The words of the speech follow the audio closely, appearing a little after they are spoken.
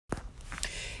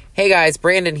Hey guys,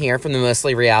 Brandon here from the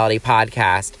Mostly Reality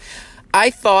podcast.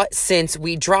 I thought since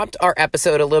we dropped our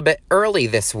episode a little bit early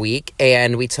this week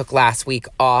and we took last week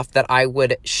off that I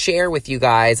would share with you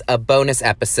guys a bonus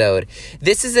episode.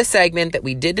 This is a segment that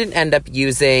we didn't end up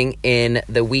using in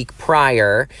the week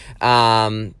prior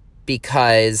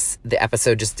because the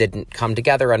episode just didn't come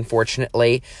together,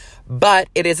 unfortunately. But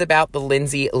it is about the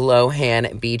Lindsay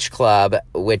Lohan Beach Club,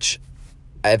 which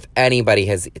if anybody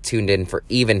has tuned in for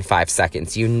even 5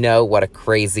 seconds, you know what a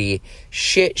crazy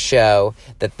shit show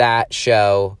that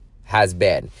show has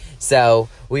been. So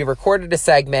we recorded a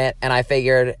segment and I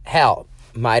figured, hell,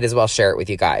 might as well share it with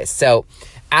you guys. So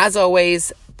as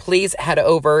always, please head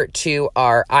over to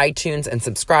our iTunes and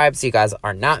subscribe so you guys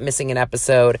are not missing an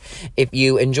episode. If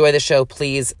you enjoy the show,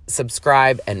 please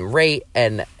subscribe and rate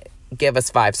and give us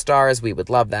 5 stars. We would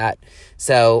love that.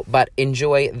 So, but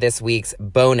enjoy this week's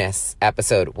bonus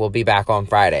episode. We'll be back on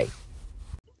Friday.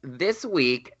 This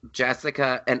week,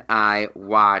 Jessica and I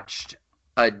watched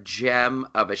a gem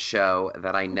of a show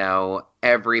that I know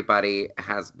everybody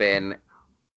has been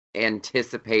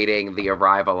anticipating the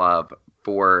arrival of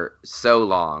for so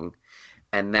long,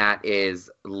 and that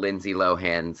is Lindsay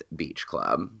Lohan's Beach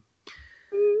Club.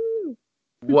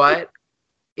 What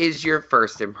is your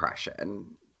first impression?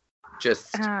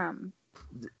 Just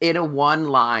in a one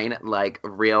line, like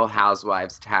Real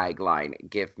Housewives tagline,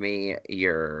 give me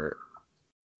your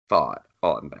thought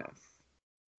on this.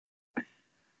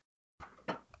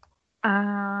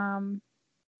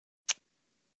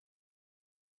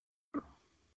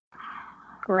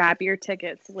 Grab your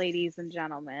tickets, ladies and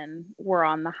gentlemen. We're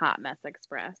on the Hot Mess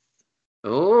Express.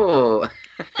 Oh,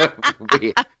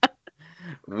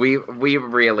 we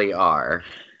really are.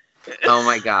 Oh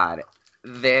my God.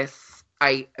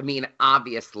 I mean,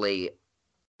 obviously,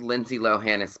 Lindsay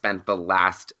Lohan has spent the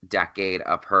last decade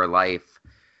of her life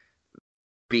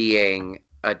being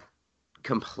a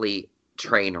complete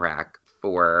train wreck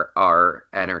for our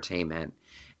entertainment.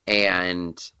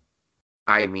 And,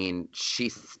 I mean, she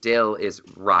still is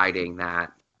riding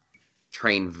that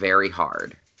train very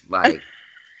hard. Like,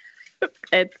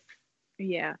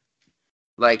 yeah.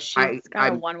 Like, she's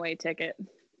got a one-way ticket.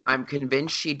 I'm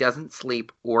convinced she doesn't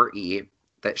sleep or eat.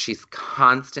 That she's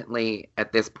constantly,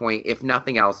 at this point, if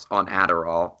nothing else, on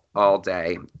Adderall all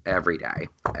day, every day,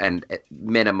 and at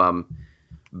minimum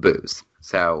booze.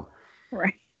 So,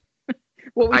 right.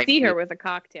 Well, we see her with a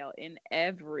cocktail in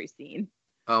every scene.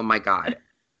 Oh my God.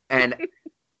 And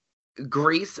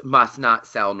Grease must not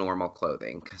sell normal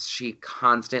clothing because she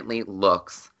constantly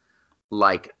looks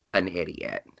like an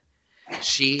idiot.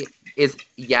 She is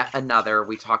yet another,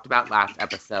 we talked about last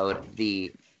episode,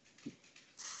 the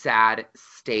sad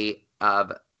state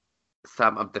of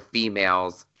some of the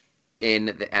females in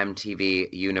the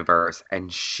MTV universe,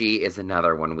 and she is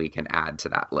another one we can add to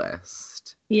that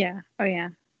list. Yeah. Oh yeah.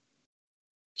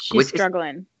 She's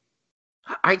struggling.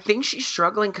 I think she's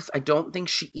struggling because I don't think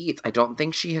she eats. I don't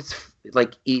think she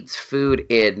eats food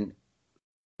in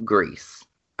Greece.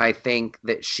 I think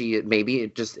that she maybe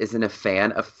just isn't a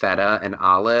fan of feta and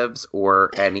olives or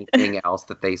anything else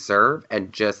that they serve,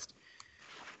 and just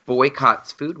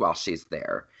boycotts food while she's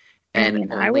there,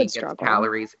 and only gets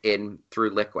calories in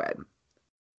through liquid.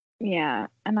 Yeah,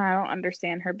 and I don't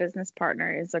understand. Her business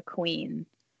partner is a queen,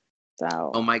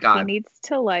 so oh my God, he needs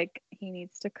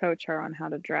to coach her on how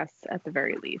to dress at the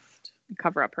very least, and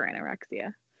cover up her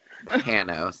anorexia.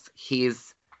 Panos,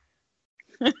 he's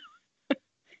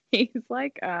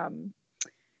like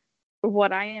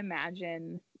what I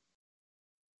imagine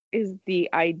is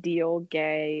the ideal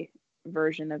gay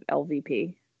version of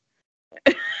LVP.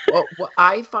 well,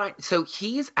 I find so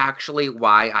he's actually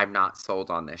why I'm not sold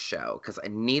on this show, because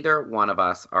neither one of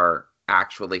us are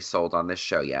actually sold on this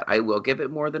show yet. I will give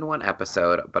it more than one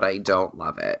episode, but I don't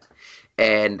love it.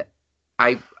 And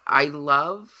I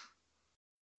love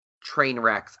train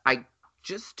wrecks. I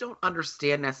just don't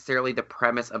understand necessarily the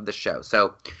premise of the show.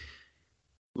 So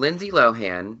Lindsay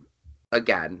Lohan,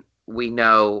 again, we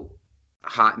know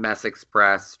Hot Mess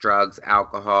Express, drugs,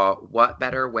 alcohol. What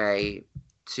better way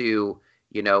to,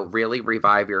 really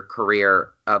revive your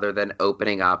career other than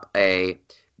opening up a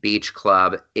beach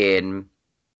club in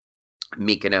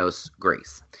Mykonos,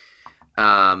 Greece,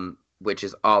 which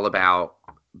is all about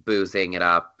boozing it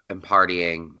up and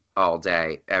partying all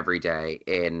day, every day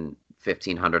in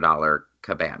 $1,500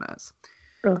 cabanas.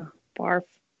 Ugh, barf.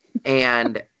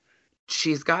 And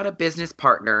she's got a business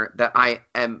partner that I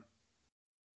am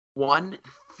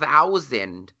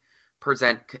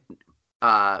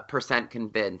 1,000%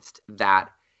 convinced that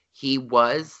he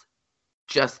was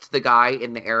just the guy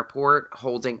in the airport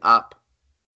holding up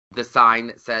the sign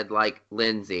that said, like,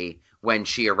 Lindsay when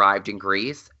she arrived in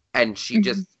Greece, and she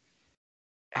just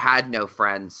had no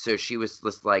friends, so she was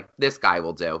just like, this guy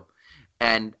will do.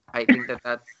 And I think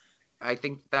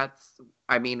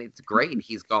I mean, it's great.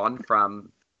 He's gone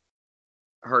from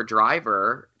her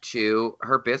driver to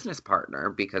her business partner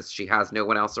because she has no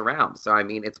one else around. So, I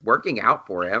mean, it's working out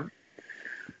for him.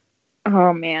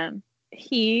 Oh man.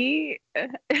 He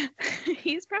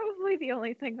he's probably the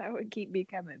only thing that would keep me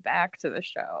coming back to the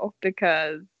show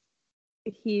because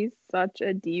he's such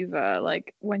a diva.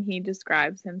 Like when he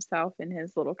describes himself in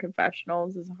his little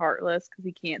confessionals as heartless because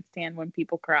he can't stand when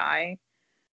people cry.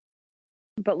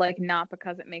 But like not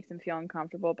because it makes him feel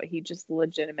uncomfortable, but he just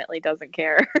legitimately doesn't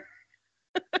care.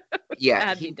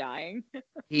 Yeah, I'd be dying.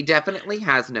 he definitely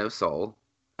has no soul.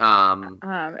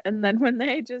 And then when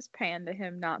they just pan to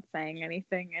him not saying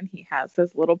anything and he has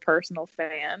this little personal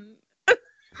fan.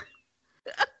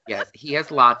 Yes, he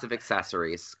has lots of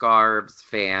accessories, scarves,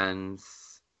 fans,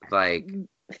 like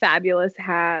fabulous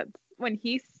hats. When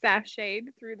he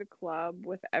sashayed through the club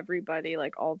with everybody,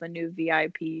 like all the new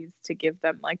VIPs to give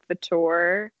them like the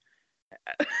tour,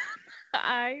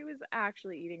 I was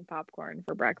actually eating popcorn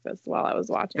for breakfast while I was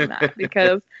watching that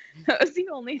because that was the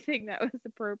only thing that was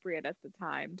appropriate at the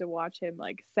time to watch him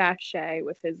like sashay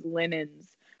with his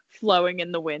linens flowing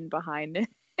in the wind behind him.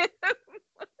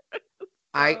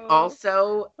 I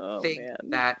also oh, think man.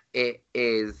 that it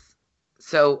is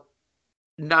so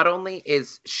not only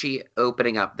is she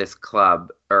opening up this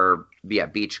club or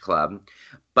beach club,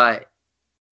 but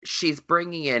she's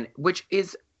bringing in, which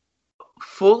is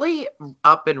fully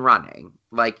up and running.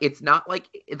 Like it's not like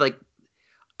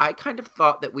I kind of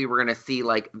thought that we were going to see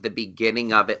like the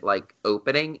beginning of it like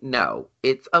opening. No,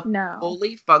 it's a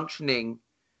fully functioning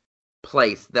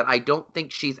place that I don't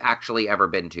think she's actually ever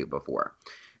been to before.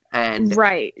 And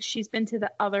right, she's been to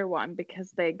the other one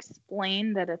because they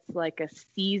explain that it's like a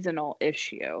seasonal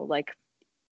issue. Like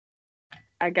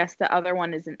I guess the other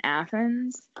one is in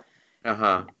Athens.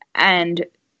 Uh-huh. And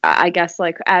I guess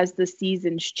like as the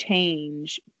seasons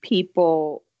change,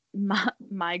 people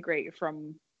migrate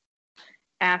from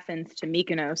Athens to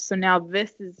Mykonos. So now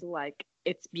this is like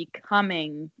it's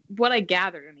becoming what I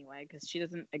gathered anyway, because she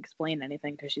doesn't explain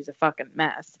anything because she's a fucking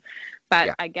mess. But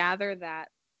yeah. I gather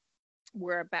that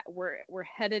we're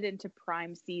headed into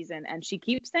prime season, and she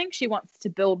keeps saying she wants to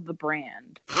build the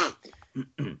brand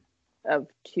of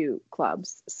two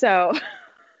clubs. So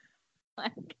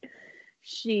like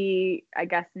she I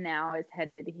guess now is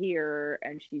headed here,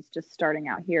 and she's just starting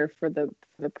out here for the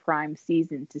prime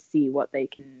season to see what they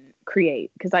can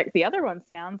create, because like the other one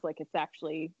sounds like it's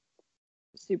actually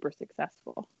super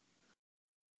successful.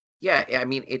 Yeah, I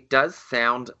mean, it does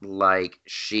sound like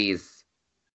she's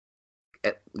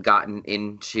gotten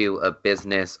into a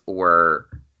business or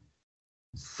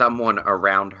someone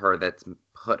around her that's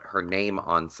put her name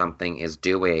on something is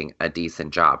doing a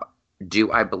decent job.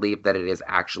 Do I believe that it is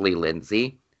actually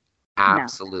Lindsay?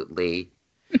 Absolutely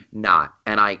not.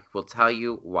 And I will tell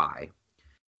you why.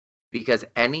 Because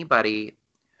anybody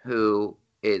who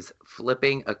is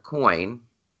flipping a coin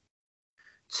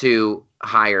to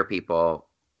hire people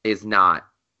is not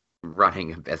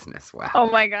running a business well. Oh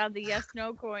my god, the yes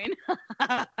no coin.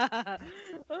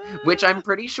 Which I'm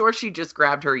pretty sure she just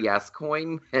grabbed her yes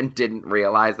coin and didn't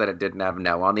realize that it didn't have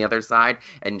no on the other side.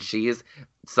 And she's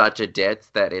such a ditz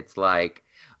that it's like,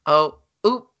 oh,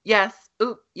 oop, yes,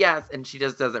 and she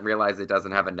just doesn't realize it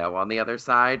doesn't have a no on the other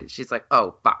side. She's like,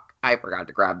 oh, fuck, I forgot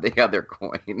to grab the other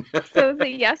coin. So the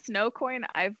yes no coin,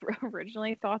 I've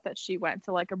originally thought that she went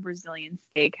to like a Brazilian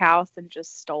steakhouse and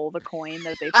just stole the coin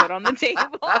that they put on the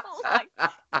table. Like,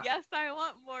 yes, I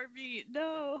want more meat.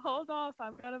 No, hold off,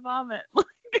 I'm gonna vomit.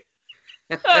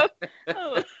 I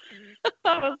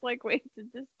was like, wait,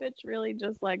 did this bitch really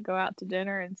just like go out to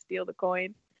dinner and steal the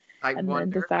coin then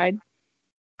decide?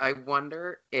 I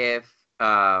wonder if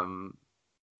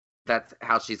that's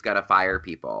how she's gonna fire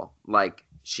people. Like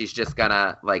she's just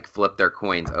gonna like flip their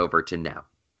coins over to no.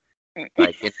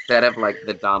 Like instead of like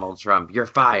the Donald Trump, you're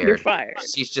fired. You're fired.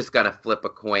 She's just gonna flip a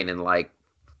coin and like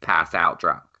pass out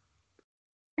drunk.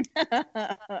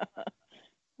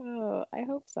 Oh, I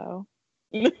hope so.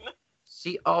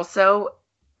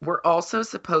 We're also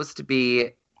supposed to be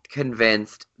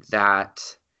convinced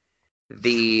that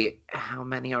how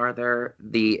many are there?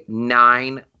 The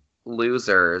 9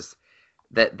 losers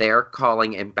that they're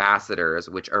calling ambassadors,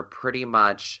 which are pretty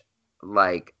much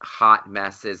like hot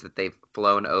messes that they've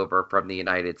flown over from the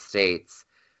United States,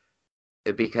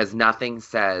 because nothing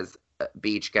says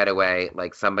beach getaway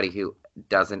like somebody who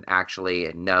doesn't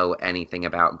actually know anything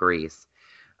about Greece.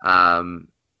 And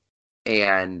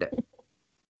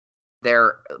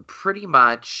they're pretty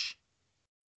much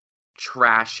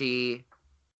trashy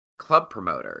club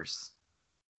promoters.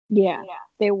 Yeah.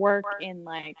 They work in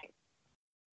like,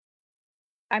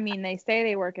 I mean, they say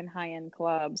they work in high-end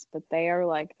clubs, but they are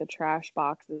like the trash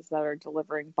boxes that are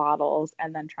delivering bottles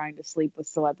and then trying to sleep with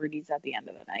celebrities at the end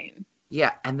of the night.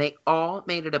 Yeah, and they all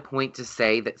made it a point to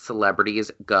say that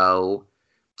celebrities go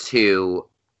to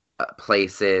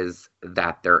places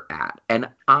that they're at. And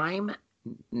I'm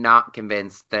not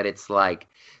convinced that it's like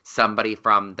somebody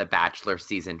from The Bachelor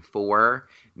season 4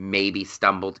 maybe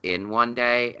stumbled in one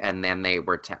day and then they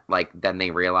were then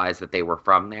they realized that they were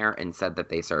from there and said that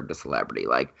they served a celebrity.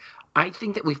 Like I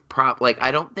think that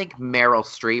I don't think Meryl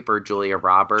Streep or Julia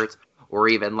Roberts or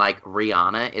even like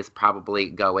Rihanna is probably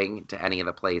going to any of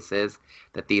the places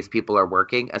that these people are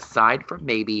working, aside from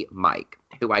maybe Mike,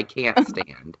 who I can't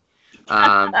stand.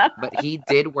 But he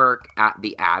did work at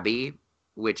the Abbey,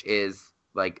 which is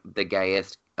like the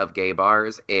gayest of gay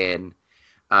bars in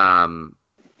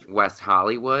West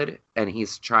Hollywood, and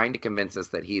he's trying to convince us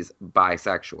that he's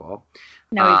bisexual.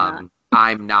 No, he's not.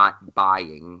 I'm not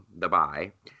buying the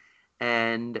bi.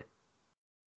 And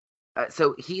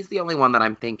so he's the only one that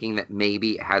I'm thinking that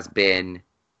maybe has been,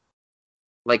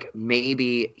 like,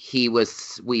 maybe he was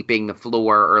sweeping the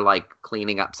floor or, like,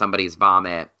 cleaning up somebody's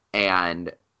vomit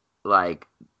and, like,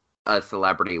 a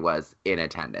celebrity was in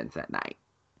attendance at night.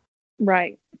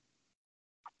 Right.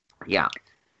 Yeah.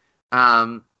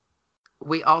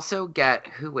 We also get,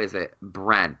 who is it?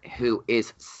 Brent, who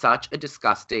is such a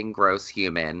disgusting, gross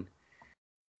human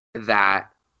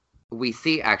that we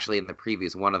see actually in the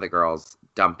previews one of the girls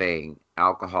dumping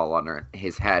alcohol on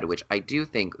his head, which I do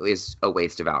think is a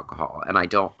waste of alcohol, and I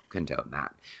don't condone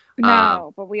that.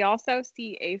 No, but we also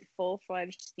see a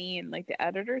full-fledged scene. Like the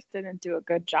editors didn't do a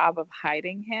good job of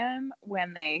hiding him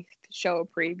when they show a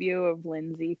preview of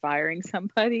Lindsay firing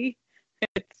somebody.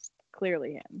 It's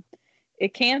clearly him.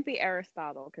 It can't be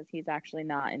Aristotle because he's actually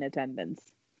not in attendance.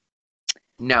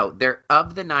 No, they're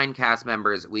of the 9 cast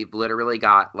members, we've literally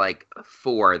got like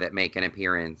 4 that make an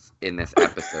appearance in this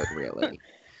episode, really.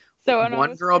 So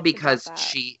one girl, because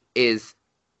she is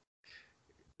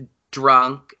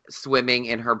drunk, swimming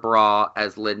in her bra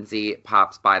as Lindsay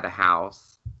pops by the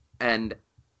house. And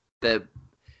the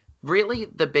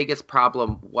biggest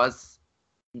problem was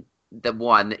the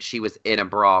one that she was in a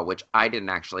bra, which I didn't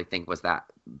actually think was that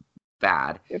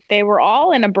bad. They were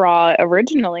all in a bra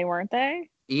originally, weren't they?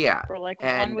 Yeah. Or like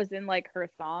one was in like her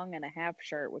thong and a half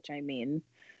shirt, which I mean,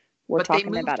 we're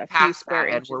talking about a few square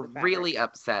inches. And we're really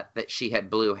upset that she had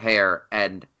blue hair,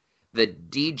 and the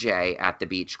DJ at the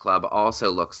beach club also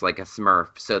looks like a Smurf,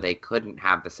 so they couldn't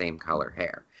have the same color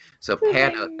hair. So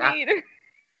Panos,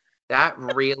 that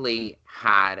really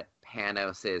had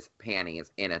Panos's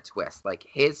panties in a twist. Like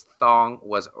his thong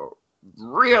was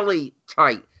really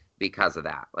tight because of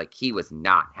that. Like he was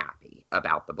not happy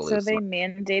about the blue. So they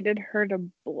mandated her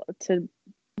to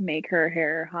make her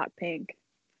hair hot pink,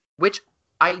 which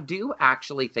I do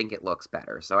actually think it looks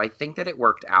better. So I think that it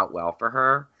worked out well for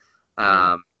her.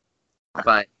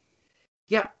 But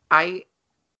yeah,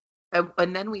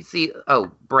 and then we see,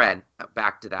 Brent,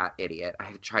 back to that idiot.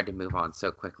 I tried to move on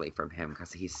so quickly from him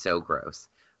because he's so gross.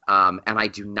 And I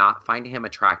do not find him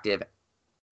attractive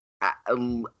at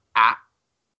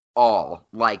all.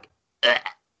 Like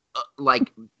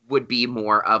would be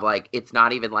more of like, it's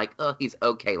not even like, oh, he's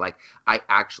okay. Like I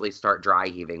actually start dry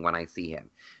heaving when I see him.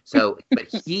 So, but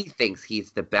he thinks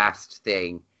he's the best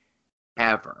thing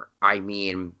ever. I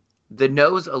mean, the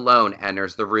nose alone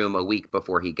enters the room a week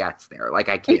before he gets there. Like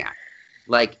I can't.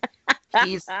 Like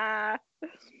he's,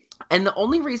 and the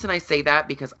only reason I say that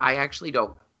because I actually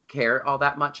don't care all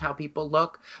that much how people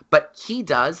look, but he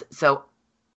does. So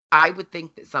I would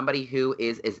think that somebody who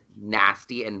is as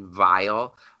nasty and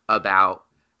vile about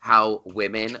how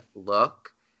women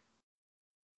look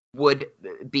would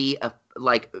be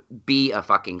a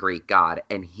fucking Greek god,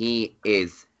 and he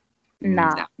is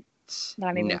not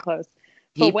even close.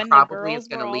 He probably is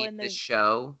going to leave the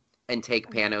show and take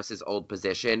Panos' old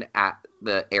position at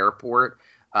the airport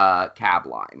cab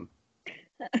line.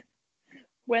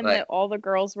 When all the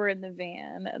girls were in the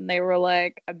van and they were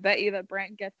like, I bet you that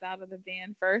Brent gets out of the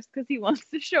van first because he wants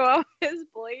to show off his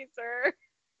blazer.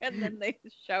 And then they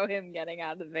show him getting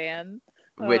out of the van.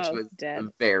 Which was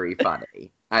very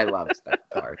funny. I loved that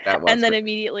part. And then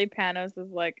immediately Panos is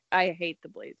like, I hate the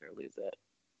blazer, lose it.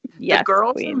 Yes, the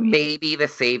girls are maybe the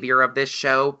savior of this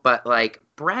show, but like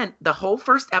Brent, the whole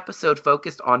first episode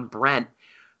focused on Brent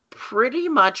pretty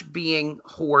much being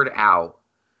whored out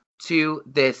to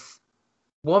this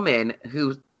woman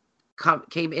who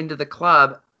came into the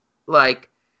club like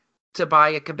to buy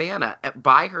a cabana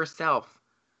by herself,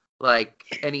 like,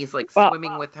 and he's like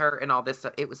swimming with her and all this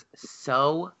stuff. It was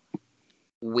so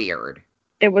weird.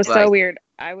 It was so weird.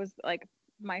 I was like,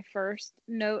 my first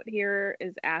note here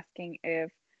is asking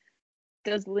if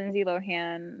does Lindsay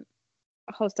Lohan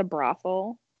host a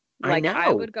brothel? I Like, I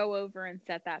know. would go over and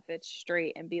set that bitch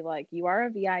straight and be like, you are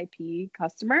a VIP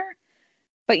customer,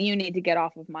 but you need to get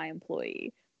off of my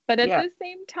employee. But at Yeah. the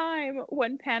same time,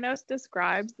 when Panos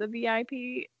describes the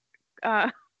VIP uh,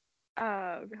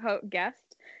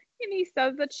 guest, and he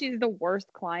says that she's the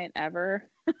worst client ever,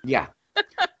 Yeah.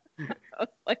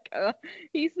 like,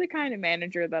 he's the kind of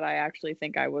manager that I actually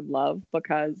think I would love,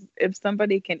 because if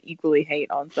somebody can equally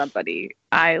hate on somebody,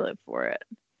 I live for it.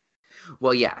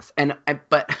 Well, yes.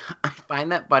 But I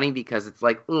find that funny because it's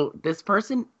like, ooh, this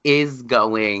person is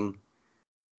going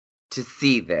to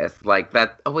see this. Like,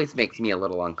 that always makes me a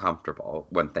little uncomfortable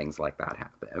when things like that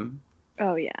happen.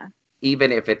 Oh, yeah.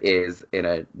 Even if it is in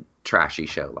a trashy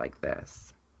show like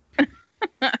this.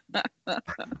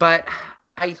 But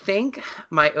I think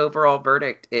my overall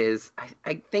verdict is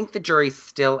I think the jury's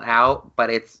still out, but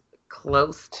it's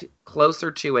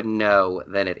closer to a no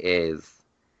than it is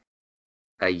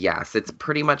a yes. It's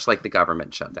pretty much like the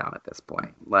government shutdown at this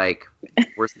point. Like,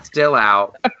 we're still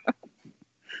out,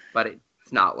 but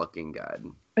it's not looking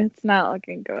good. It's not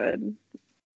looking good.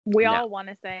 We No. all want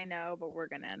to say no, but we're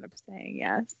going to end up saying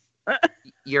yes.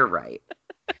 You're right.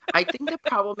 I think the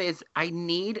problem is I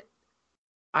need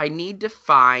to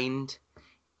find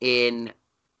in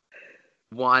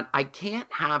one, I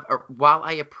can't have while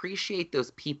I appreciate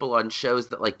those people on shows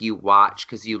that like you watch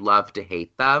because you love to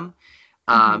hate them.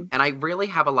 And I really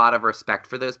have a lot of respect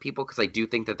for those people because I do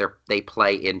think that they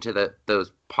play into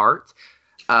those parts.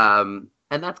 And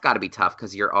that's got to be tough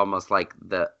because you're almost like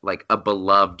a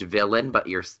beloved villain, but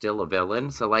you're still a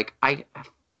villain. So like I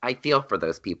feel for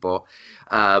those people.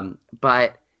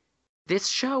 But this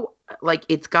show, like,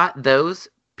 it's got those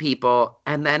people,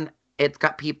 and then it's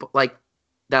got people like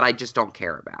that I just don't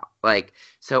care about. Like,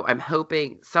 so I'm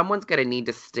hoping someone's gonna need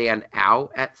to stand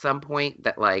out at some point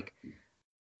that like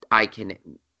I can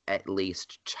at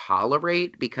least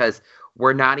tolerate, because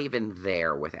we're not even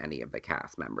there with any of the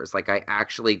cast members. Like, I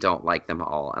actually don't like them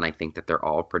all, and I think that they're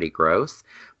all pretty gross.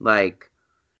 Like,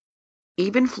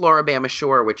 even Floribama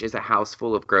Shore, which is a house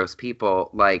full of gross people,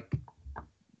 like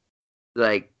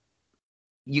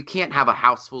you can't have a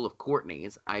house full of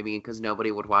Courtneys. I mean, because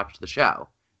nobody would watch the show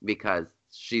because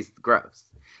she's gross.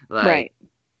 Like, Right.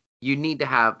 you need to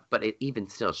have, but even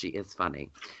still, she is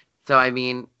funny. So I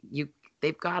mean,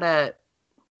 they've got to.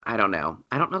 I don't know.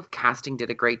 I don't know if casting did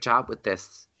a great job with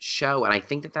this show, and I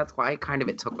think that that's why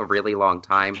it took a really long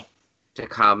time to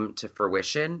come to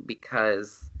fruition,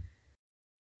 because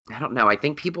I don't know. I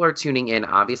think people are tuning in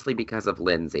obviously because of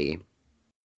Lindsay.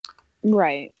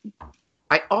 Right.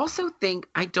 I also think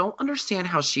I don't understand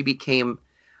how she became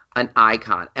an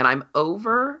icon, and I'm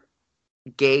over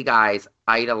gay guys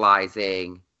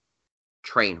idolizing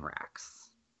train wrecks.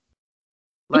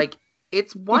 Like,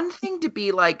 it's one thing to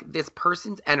be like, this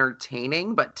person's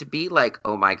entertaining, but to be like,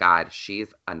 oh my God, she's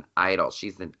an idol.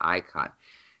 She's an icon.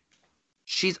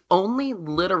 She's only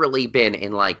literally been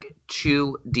in like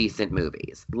 2 decent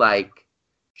movies. Like,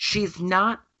 she's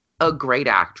not a great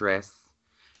actress.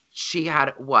 She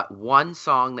had, one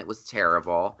song that was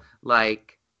terrible.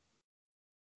 Like,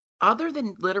 other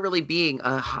than literally being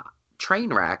a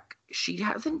train wreck, she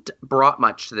hasn't brought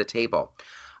much to the table.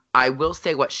 I will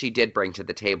say what she did bring to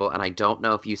the table, and I don't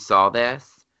know if you saw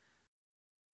this.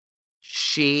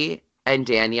 She and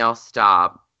Danielle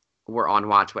Staub were on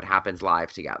Watch What Happens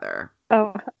Live together.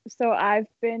 Oh, so I've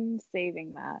been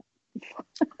saving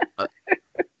that.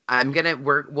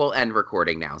 We'll end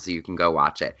recording now so you can go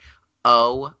watch it.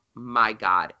 Oh my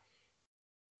God.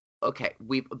 Okay,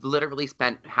 we've literally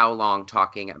spent how long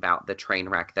talking about the train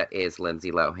wreck that is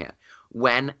Lindsay Lohan.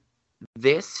 When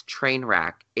this train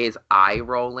wreck is eye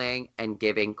rolling and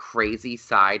giving crazy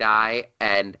side eye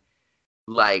and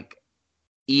like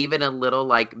even a little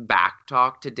like back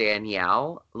talk to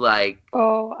Danielle, like,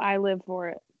 Oh, I live for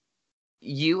it.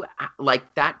 you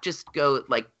like that just go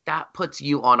like that puts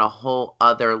you on a whole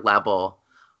other level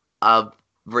of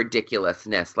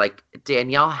ridiculousness. Like,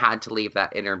 Danielle had to leave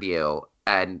that interview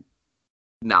and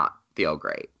not feel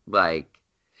great. Like,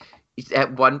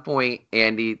 at one point,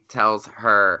 Andy shows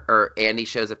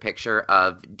a picture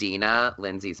of Dina,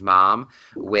 Lindsay's mom,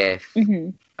 with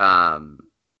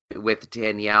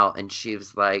Danielle, and she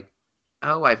was like,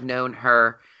 "Oh, I've known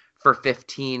her for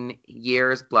 15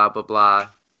 years, blah blah blah,"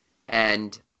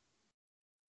 and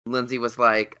Lindsay was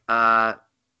like, "I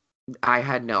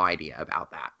had no idea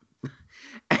about that,"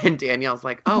 and Danielle's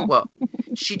like, "Oh well,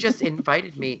 she just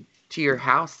invited me to your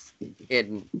house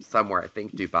in somewhere, I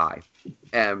think Dubai."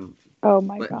 Oh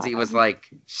my Lindsay God. was like,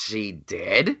 she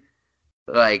did?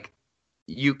 Like,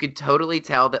 you could totally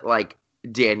tell that, like,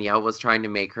 Danielle was trying to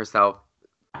make herself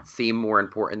seem more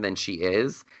important than she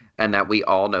is, and that we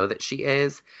all know that she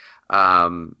is.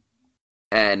 Um,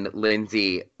 and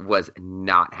Lindsay was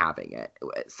not having it.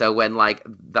 So when like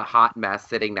the hot mess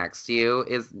sitting next to you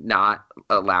is not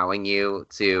allowing you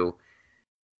to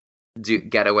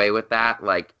get away with that,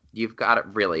 like you've got to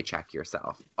really check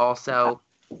yourself. Also,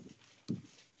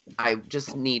 I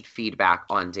just need feedback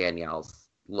on Danielle's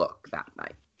look that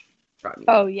night from you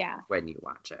Oh yeah. when you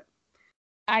watch it.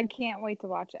 I can't wait to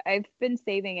watch it. I've been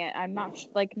saving it. I'm not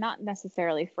like not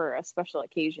necessarily for a special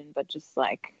occasion, but just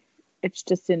like it's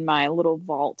just in my little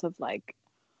vault of like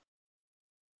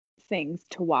things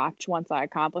to watch once I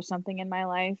accomplish something in my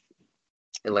life.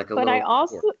 Like a But I little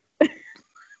also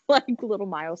like little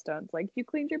milestones. Like if you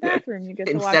cleaned your bathroom, you get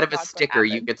to instead of a watch what sticker,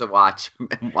 you happened. get to watch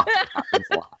and watch what happens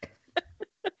live.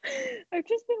 I've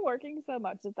just been working so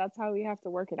much that's how we have to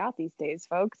work it out these days,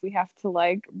 folks. We have to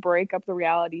like break up the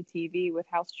reality TV with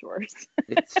house chores.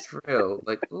 It's true.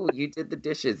 Like, oh, you did the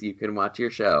dishes. You can watch your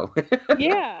show.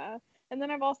 Yeah. And then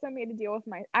I've also made a deal with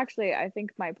actually, I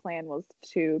think my plan was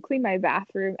to clean my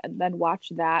bathroom and then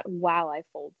watch that while I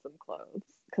fold some clothes.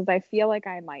 Because I feel like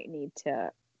I might need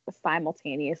to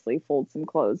simultaneously fold some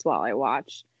clothes while I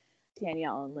watch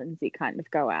Danielle and Lindsay kind of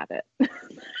go at it.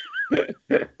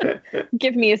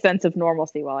 Give me a sense of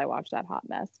normalcy while I watch that hot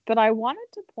mess. But I wanted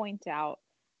to point out,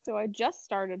 so I just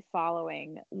started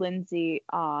following Lindsay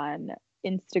on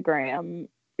Instagram.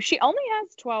 She only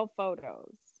has 12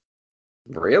 photos.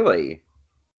 Really?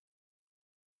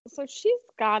 So she's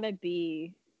gotta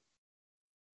be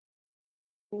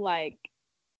like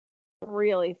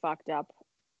really fucked up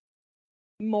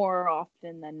more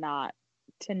often than not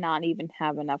to not even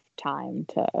have enough time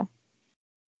to,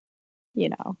 you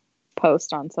know,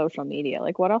 post on social media.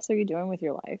 Like, what else are you doing with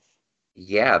your life?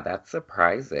 Yeah, that's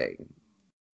surprising.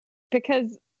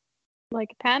 Because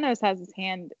like Panos has his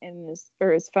hand in his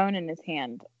phone in his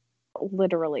hand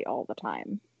literally all the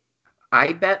time.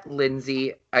 I bet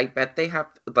I bet they have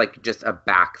like just a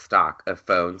back stock of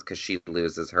phones because she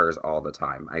loses hers all the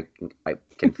time. I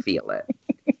can feel it.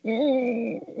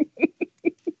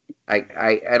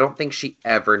 I don't think she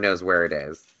ever knows where it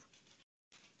is.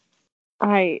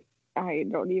 I I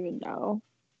don't even know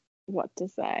what to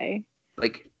say.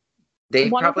 Like they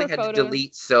One of probably her had to photos,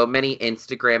 delete so many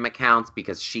Instagram accounts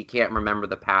because she can't remember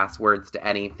the passwords to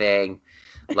anything.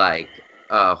 Like,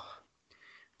 oh,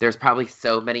 there's probably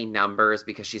so many numbers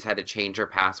because she's had to change her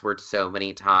password so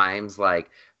many times. Like,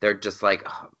 they're just like,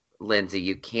 oh, Lindsay,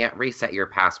 you can't reset your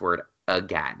password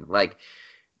again. Like,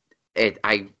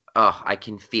 I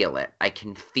can feel it. I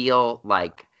can feel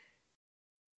like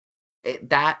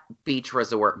that beach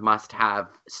resort must have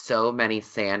so many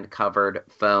sand covered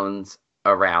phones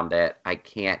around it. I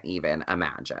can't even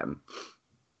imagine.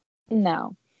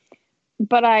 no.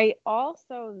 But I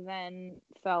also then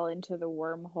fell into the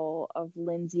wormhole of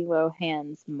Lindsay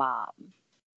Lohan's mom,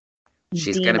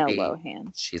 She's gonna Dina be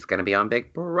Lohan. she's gonna be on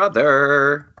Big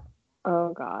Brother.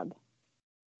 Oh God.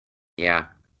 Yeah.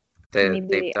 They've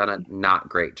Maybe done a not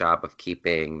great job of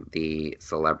keeping the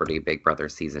Celebrity Big Brother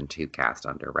season 2 cast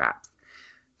under wraps.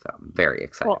 So I'm very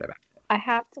excited well, about it. I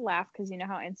have to laugh because you know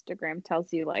how Instagram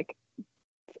tells you like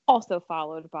also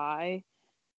followed by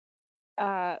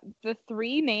the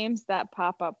three names that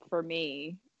pop up for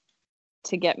me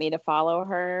to get me to follow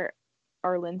her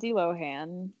are Lindsay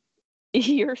Lohan,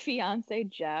 your fiance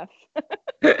Jeff,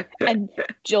 and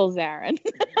Jill Zarin.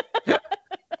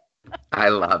 I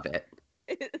love it.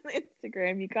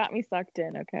 Instagram, you got me sucked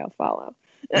in. Okay, I'll follow.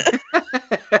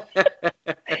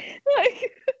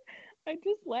 Like, I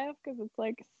just laugh because it's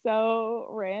like so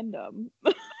random.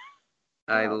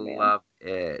 I Oh man. love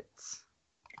it.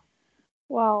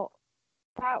 Well,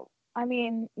 that I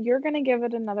mean, you're gonna give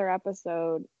it another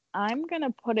episode. I'm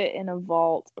gonna put it in a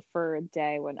vault for a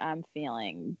day when I'm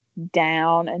feeling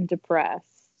down and depressed.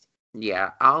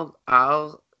 Yeah,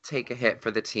 I'll take a hit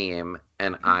for the team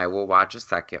and I will watch a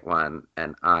second one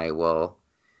and I will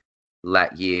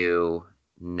let you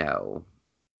know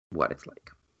what it's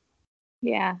like.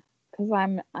 Yeah, because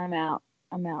I'm out.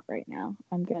 I'm out right now.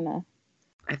 I'm gonna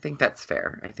I think that's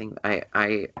fair. I think I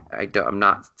don't I'm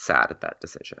not sad at that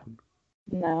decision.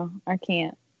 no, I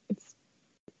can't.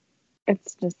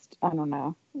 It's just I don't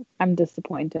know. I'm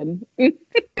disappointed.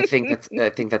 I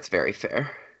think that's very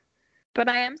fair. But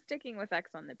I am sticking with X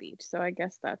on the beach, so I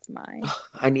guess that's my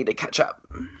I need to catch up.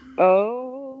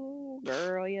 oh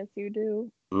girl, yes you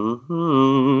do.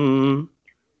 Hmm.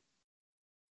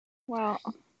 Well,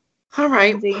 All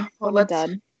right. Lindsay, Well, what a let's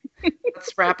dud.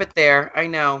 let's wrap it there. I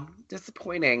know,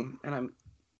 disappointing, and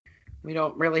we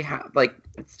don't really have like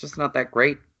it's just not that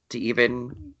great to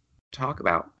even talk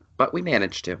about. but we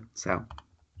managed to. So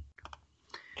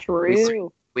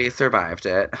True. we survived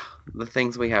it. The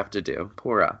things we have to do.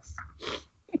 Poor us.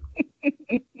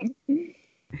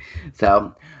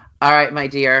 So, all right, my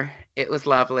dear. It was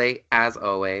lovely, as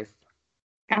always.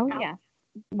 Oh, yes.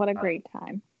 What a great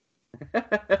time.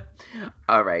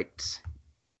 All right.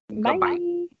 Bye.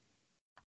 Goodbye.